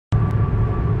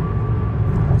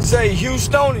say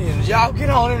Houstonians, y'all get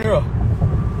on in here.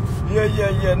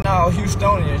 Yeah, no,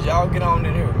 Houstonians, y'all get on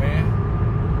in here, man.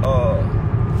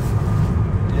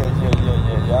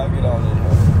 Y'all get on in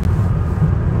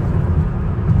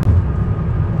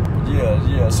here.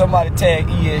 Yeah, somebody tag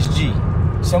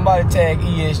ESG. Somebody tag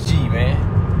ESG,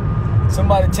 man.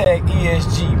 Somebody tag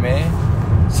ESG,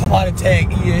 man. Somebody tag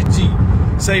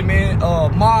ESG. Say, man,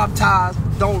 mob ties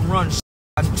don't run shit.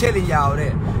 I'm telling y'all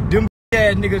that. Them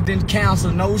ass niggas didn't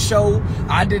cancel no show.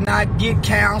 I did not get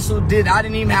canceled. I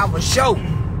didn't even have a show.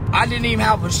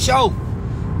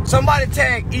 Somebody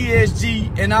tag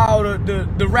ESG and all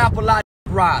the rapper like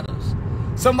riders.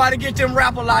 Somebody get them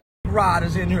rapper like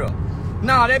riders in here.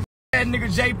 Nah, that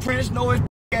nigga Jay Prince, nor his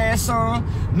ass son,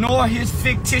 nor his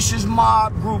fictitious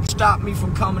mob group stopped me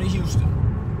from coming to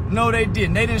Houston. No, they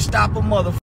didn't. They didn't stop a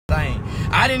motherfucking thing.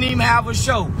 I didn't even have a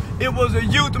show. It was a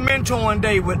youth mentoring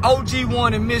day with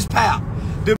OG1 and Miss Pal.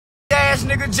 The ass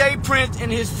nigga Jay Prince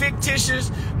and his fictitious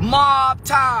mob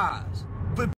ties.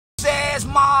 But ass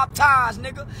mob ties,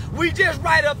 nigga. We just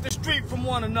right up the street from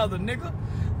one another, nigga.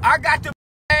 I got the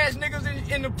ass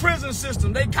niggas in the prison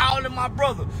system. They calling my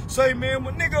brother. Say, man,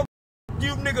 well, nigga,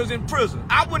 you niggas in prison.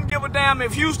 I wouldn't give a damn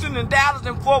if Houston and Dallas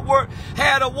and Fort Worth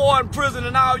had a war in prison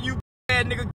and all you bad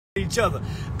niggas each other.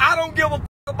 I don't give a fuck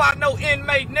about no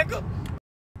inmate, nigga.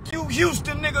 You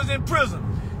Houston niggas in prison.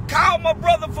 Call my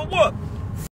brother for what?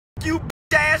 You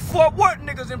ass Fort Worth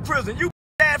niggas in prison. You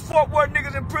ass Fort Worth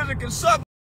niggas in prison can suck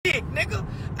my dick, nigga.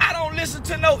 I don't listen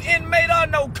to no inmate or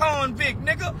no convict,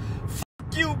 nigga.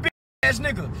 Fuck you, bitch ass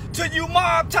nigga. To you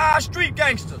mob tie street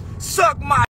gangsters, suck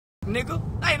my dick, nigga.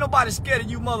 Ain't nobody scared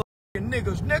of you motherfucking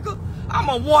niggas, nigga. I'm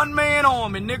a one-man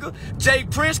army, nigga. Jay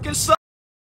Prince can suck.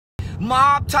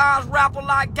 Mob ties rapper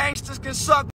like gangsters can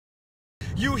suck.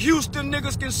 You Houston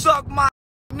niggas can suck my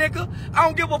nigga. I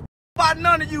don't give a about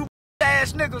none of you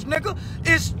ass niggas, nigga.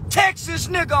 It's Texas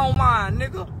nigga on mine,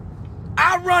 nigga.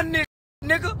 I run this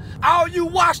nigga. All you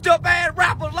washed up ass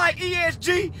rappers like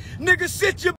ESG, nigga,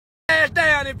 sit your ass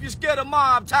down if you scared of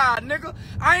mob ties, nigga.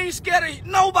 I ain't scared of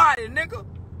nobody, nigga.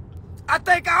 I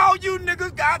think all you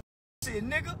niggas got shit,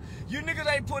 nigga. You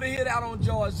niggas ain't put a hit out on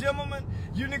George Zimmerman.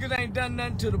 You niggas ain't done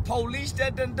nothing to the police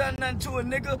that done nothing to a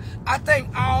nigga. I think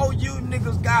all you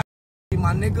niggas got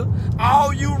my nigga.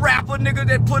 All you rapper niggas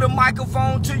that put a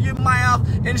microphone to your mouth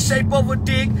in shape of a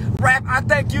dick, rap, I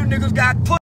think you niggas got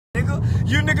put, nigga.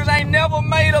 You niggas ain't never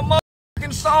made a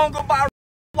motherfucking song about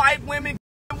white women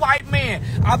and white men.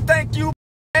 I think you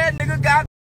bad nigga got.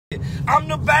 I'm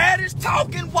the baddest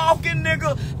talking, walking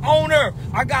nigga on earth.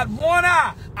 I got one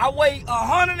eye. I weigh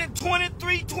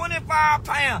 123, 25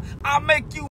 pounds. I'll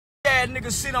make you bad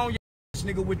nigga sit on your ass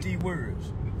nigga with these words.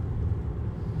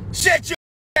 Shut your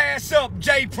ass up,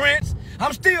 Jay Prince.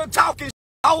 I'm still talking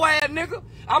oh ass nigga.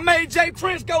 I made Jay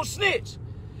Prince go snitch.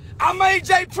 I made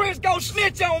Jay Prince go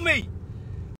snitch on me.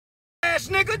 Ass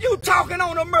nigga, you talking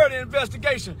on a murder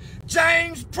investigation.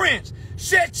 James Prince,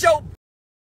 shut your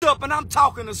up and I'm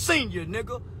talking to Senior,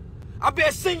 nigga. I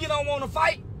bet Senior don't want to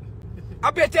fight.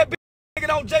 I bet that nigga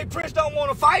don't Jay Prince don't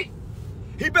want to fight.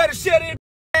 He better shut his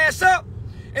ass up.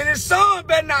 And his son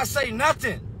better not say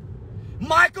nothing.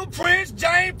 Michael Prince,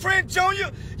 James Prince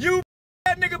Jr., you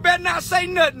that nigga better not say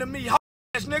nothing to me,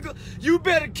 ass nigga. You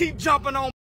better keep jumping on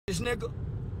this nigga.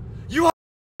 You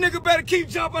nigga better keep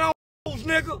jumping on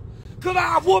nigga. Cause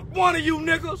I whoop one of you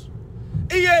niggas.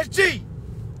 ESG.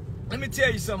 Let me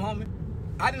tell you something, homie.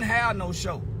 I didn't have no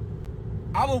show.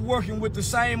 I was working with the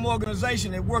same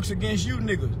organization that works against you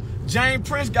niggas. James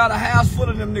Prince got a house full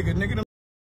of them niggas. Nigga, them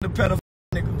the pedophile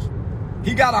niggas.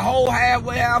 He got a whole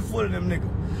house full of them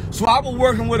niggas. So I was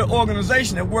working with an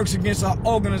organization that works against an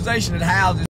organization that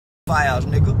houses files,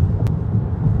 nigga.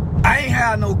 I ain't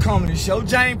had no comedy show.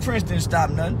 James Prince didn't stop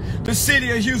nothing. The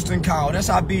city of Houston called. That's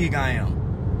how big I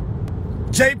am.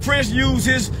 Jay Prince used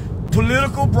his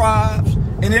political bribes.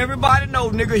 And everybody know,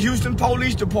 nigga, Houston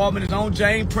Police Department is on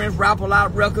James Prince Rapper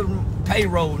Lot record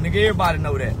payroll. Nigga, everybody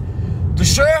know that. The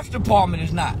Sheriff's Department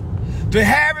is not. The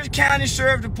Harris County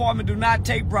Sheriff's Department do not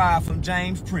take bribe from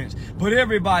James Prince. But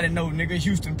everybody know, nigga,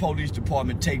 Houston Police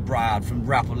Department take bribe from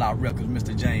Rapper Lot Records,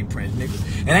 Mr. James Prince,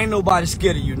 nigga. And ain't nobody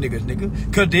scared of you niggas,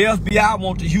 nigga. Cause the FBI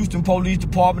want the Houston Police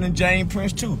Department and James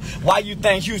Prince too. Why you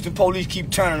think Houston Police keep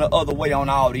turning the other way on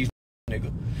all these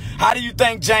nigga? How do you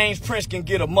think James Prince can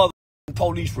get a mother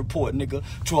police report, nigga,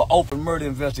 to an open murder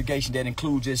investigation that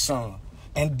includes his son,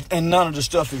 and none of the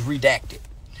stuff is redacted?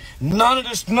 None of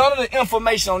the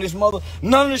information on this mother,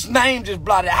 none of this names is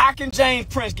blotted. How can James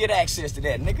Prince get access to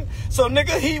that, nigga? So,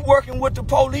 nigga, he working with the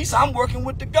police, I'm working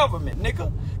with the government, nigga.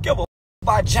 Give a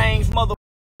about James mother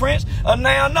Prince, or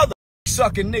now another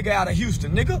sucking nigga out of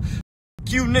Houston, nigga.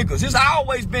 you niggas. It's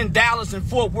always been Dallas and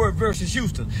Fort Worth versus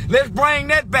Houston. Let's bring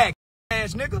that back,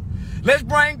 ass nigga. Let's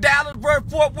bring Dallas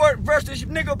versus Fort Worth versus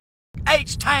nigga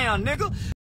H-Town, nigga.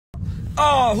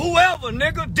 Whoever,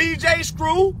 nigga. DJ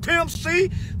Screw, Pimp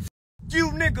C,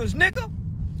 you niggas, nigga.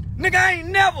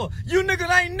 You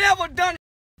niggas ain't never done it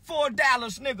for a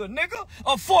Dallas nigga,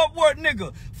 or Fort Worth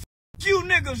nigga. You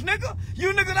niggas, nigga.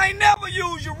 You niggas ain't never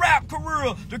used your rap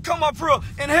career to come up here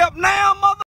and help now,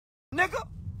 mother, nigga.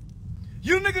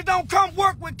 You niggas don't come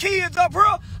work with kids up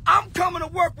here. I'm coming to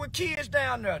work with kids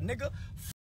down there, nigga.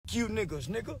 You niggas,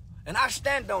 nigga. And I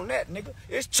stand on that, nigga.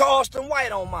 It's Charleston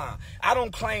white on mine. I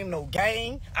don't claim no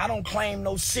gang. I don't claim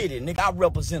no city, nigga. I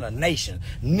represent a nation,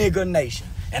 nigga nation.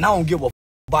 And I don't give a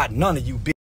about none of you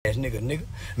bitch ass nigga.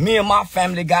 Me and my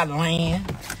family got land.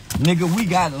 Nigga, we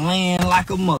got land like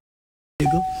a mother,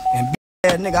 nigga. And bitch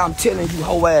ass nigga, I'm telling you,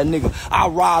 hoe ass nigga, I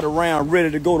ride around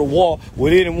ready to go to war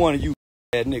with any one of you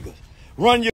ass niggas.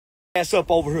 Run your ass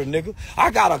up over here, nigga.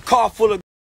 I got a car full of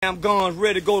damn guns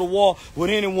ready to go to war with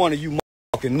any one of you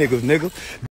motherfucking niggas, nigga.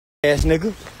 Ass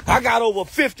nigga. I got over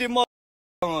 50 motherfucking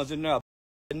guns in there,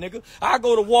 nigga. I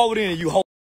go to war with any of you hoe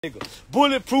nigga.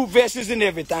 Bulletproof vests and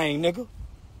everything, nigga.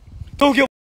 Don't give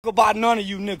a about none of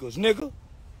you niggas, nigga.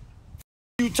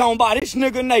 You talking about this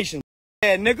nigga nation,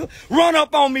 nigga. Run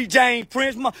up on me, James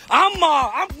Prince. I'm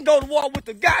gonna go to war with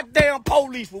the goddamn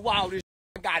police for all this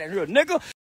I got in here, nigga.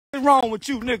 What's wrong with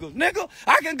you niggas, nigga?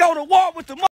 I can go to war with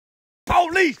the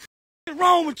police. What's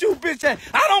wrong with you, bitch ass?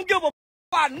 I don't give a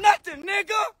about nothing,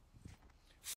 nigga.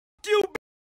 You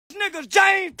bitch niggas,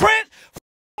 James Prince,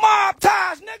 mob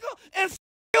ties, nigga, and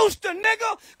Houston,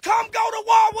 nigga. Come go to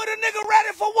war with a nigga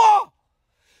ready for war.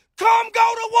 Come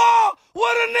go to war with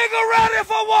a nigga ready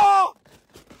for war.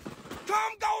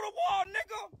 Come go to war,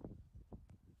 nigga.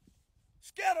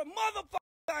 Scared of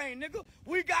motherfucking thing, nigga.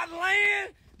 We got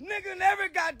land, nigga, and every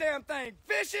goddamn thing.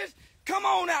 Fishes, come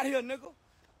on out here, nigga.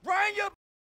 Bring your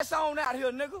ass on out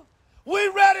here, nigga. We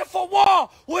ready for war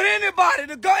with anybody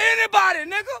to go, anybody,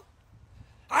 nigga.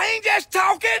 I ain't just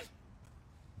talking.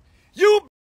 You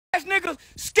ass niggas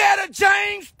scared of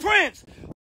James Prince.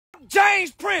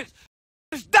 James Prince.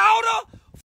 His daughter,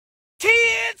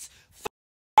 kids,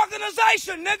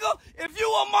 organization, nigga. If you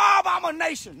a mob, I'm a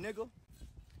nation, nigga.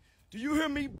 Do you hear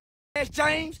me, ass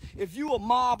James? If you a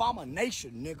mob, I'm a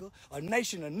nation, nigga. A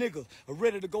nation of niggas are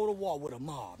ready to go to war with a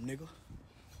mob, nigga.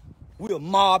 We'll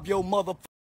mob your motherfucking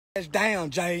ass down,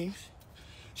 James.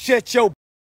 Shut your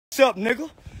ass up, nigga.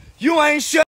 You ain't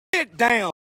shut shit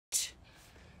down, bitch.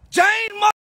 James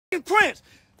motherfucking Prince,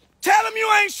 tell him you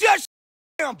ain't shut shit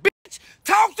down, bitch.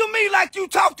 Talk to me like you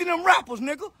talk to them rappers,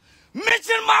 nigga.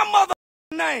 Mention my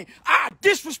motherfucking name. I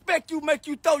disrespect you, make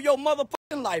you throw your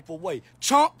motherfucking life away.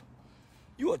 Chump.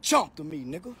 You a chump to me,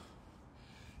 nigga.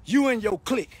 You and your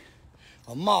clique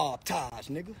are mob ties,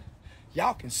 nigga.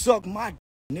 Y'all can suck my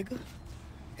nigga.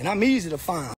 And I'm easy to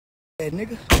find,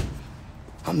 nigga.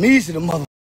 I'm easy to motherfucking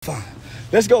find.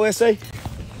 Let's go, S.A.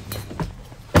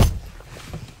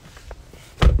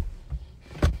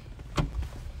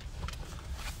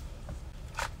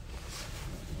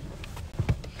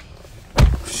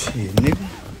 Shit,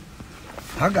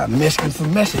 nigga. I got Mexicans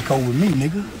from Mexico with me,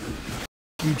 nigga.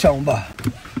 What you talking about?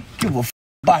 Give a f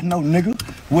about no nigga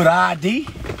with an ID.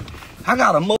 I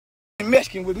got a motherfucking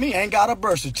Mexican with me. I ain't got a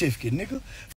birth certificate, nigga. What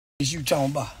is you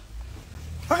talking about?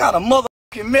 I got a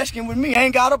motherfucking Mexican with me. I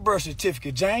ain't got a birth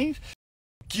certificate, James.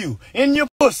 You in your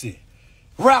pussy.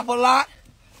 Rap a lot.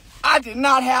 I did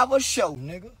not have a show,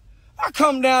 nigga. I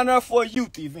come down there for a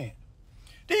youth event.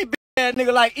 These bitch ass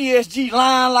nigga like ESG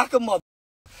lying like a mother.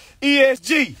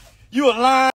 ESG, you a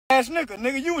lying ass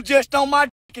nigga. You was just on my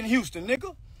dick in Houston,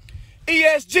 nigga.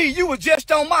 ESG, you was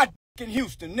just on my dick in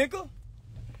Houston, nigga.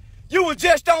 You was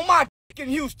just on my dick in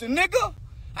Houston, nigga.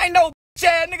 Ain't no bitch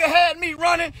ass nigga had me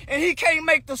running and he can't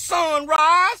make the sun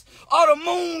rise or the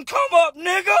moon come up,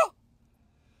 nigga.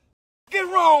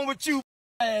 What's wrong with you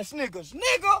ass niggas,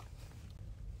 nigga?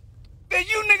 Man,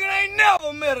 you nigga ain't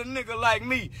never met a nigga like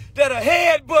me that'll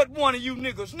headbutt one of you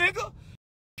niggas, nigga.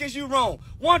 Is you wrong?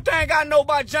 One thing I know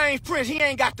about James Prince, he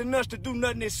ain't got the nuts to do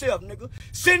nothing himself, nigga.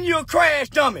 Send you a crash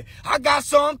dummy. I got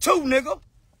some too, nigga.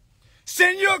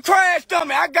 Send you a crash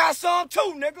dummy. I got some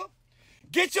too, nigga.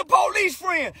 Get your police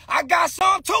friend. I got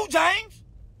some too, James.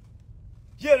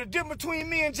 Yeah, the difference between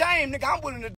me and James, nigga, I'm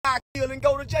willing to die, kill, and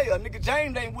go to jail. Nigga,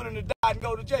 James ain't willing to die and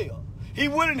go to jail. He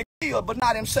willing to kill, but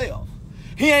not himself.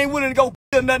 He ain't willing to go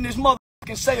kill nothing his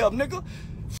motherfucking self, nigga.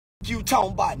 F you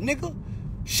talking about, nigga.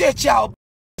 Shut y'all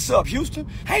up, Houston.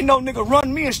 Ain't no nigga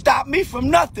run me and stop me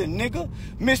from nothing, nigga.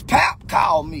 Miss Pap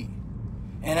called me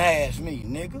and asked me,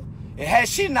 nigga. And had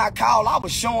she not called, I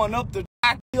was showing up to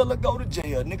not kill or go to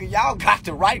jail, nigga. Y'all got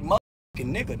the right motherfucking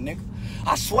nigga.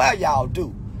 I swear y'all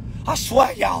do. I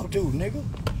swear y'all do, nigga.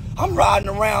 I'm riding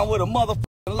around with a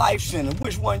motherfucking life sentence.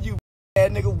 Which one you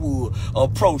bad nigga would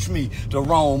approach me the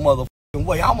wrong motherfucking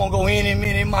way? I'm gonna go any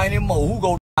minute, mighty mo. Who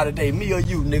go die today, me or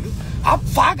you, nigga?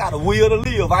 I got a will to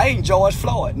live. I ain't George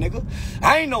Floyd, nigga.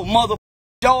 I ain't no motherfucking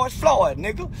George Floyd,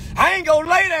 nigga. I ain't gonna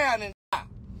lay down and die.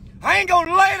 I ain't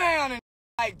gonna lay down and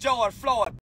die like George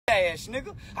Floyd ass,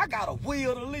 nigga. I got a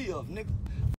will to live, nigga.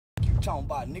 What you talking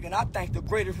about, nigga? And I think the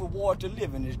greatest reward to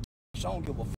living is so I don't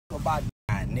give a fuck about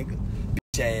dying, nigga.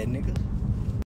 Bitch ass nigga.